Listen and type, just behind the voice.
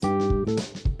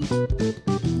Hey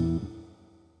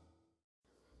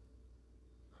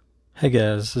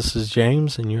guys, this is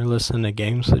James and you're listening to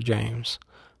Games with James.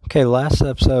 Okay, last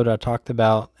episode I talked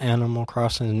about Animal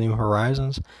Crossing New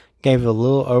Horizons, gave a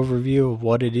little overview of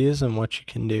what it is and what you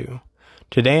can do.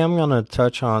 Today I'm going to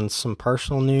touch on some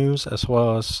personal news as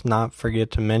well as not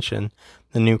forget to mention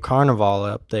the new Carnival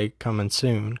update coming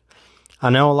soon. I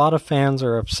know a lot of fans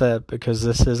are upset because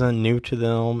this isn't new to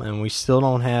them and we still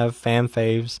don't have fan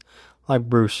faves like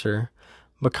Brewster.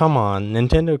 But come on,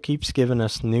 Nintendo keeps giving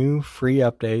us new free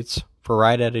updates for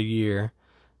right at a year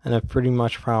and have pretty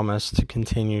much promised to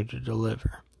continue to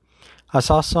deliver. I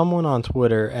saw someone on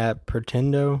Twitter at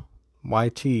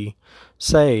PretendoYT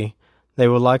say they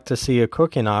would like to see a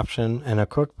cooking option and a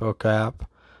cookbook app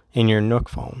in your Nook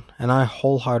phone, and I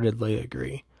wholeheartedly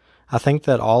agree. I think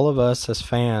that all of us as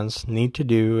fans need to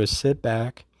do is sit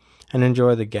back and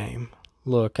enjoy the game.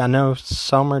 Look, I know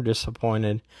some are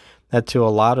disappointed that to a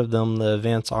lot of them the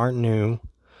events aren't new,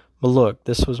 but look,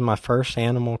 this was my first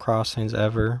Animal Crossings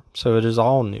ever, so it is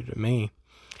all new to me.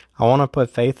 I want to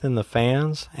put faith in the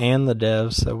fans and the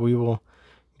devs that we will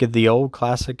get the old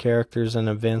classic characters and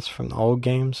events from the old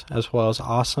games, as well as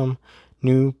awesome,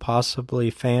 new, possibly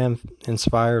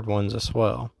fan-inspired ones as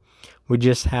well. We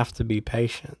just have to be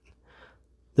patient.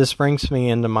 This brings me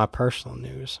into my personal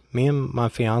news. Me and my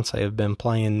fiance have been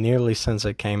playing nearly since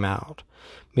it came out.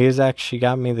 Because actually she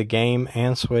got me the game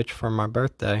and Switch for my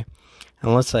birthday,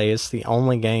 and let's say it's the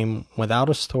only game without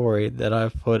a story that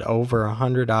I've put over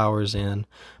 100 hours in,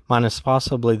 minus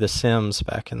possibly The Sims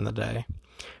back in the day.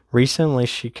 Recently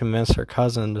she convinced her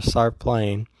cousin to start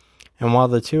playing, and while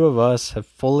the two of us have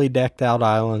fully decked out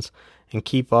islands and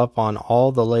keep up on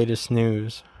all the latest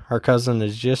news, her cousin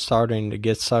is just starting to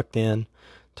get sucked in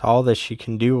to all that she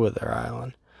can do with her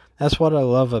island. That's what I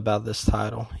love about this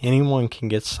title. Anyone can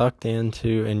get sucked in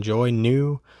to enjoy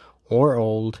new or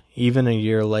old even a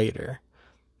year later.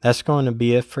 That's going to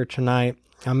be it for tonight.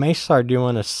 I may start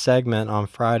doing a segment on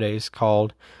Fridays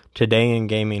called Today in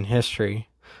Gaming History,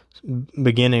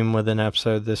 beginning with an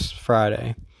episode this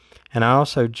Friday. And I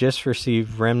also just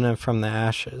received Remnant from the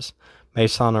Ashes,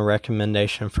 based on a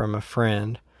recommendation from a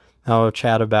friend. I will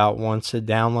chat about once it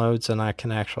downloads and I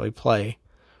can actually play.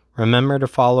 Remember to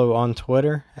follow on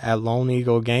Twitter at Lone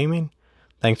Eagle Gaming.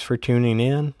 Thanks for tuning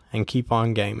in and keep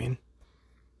on gaming.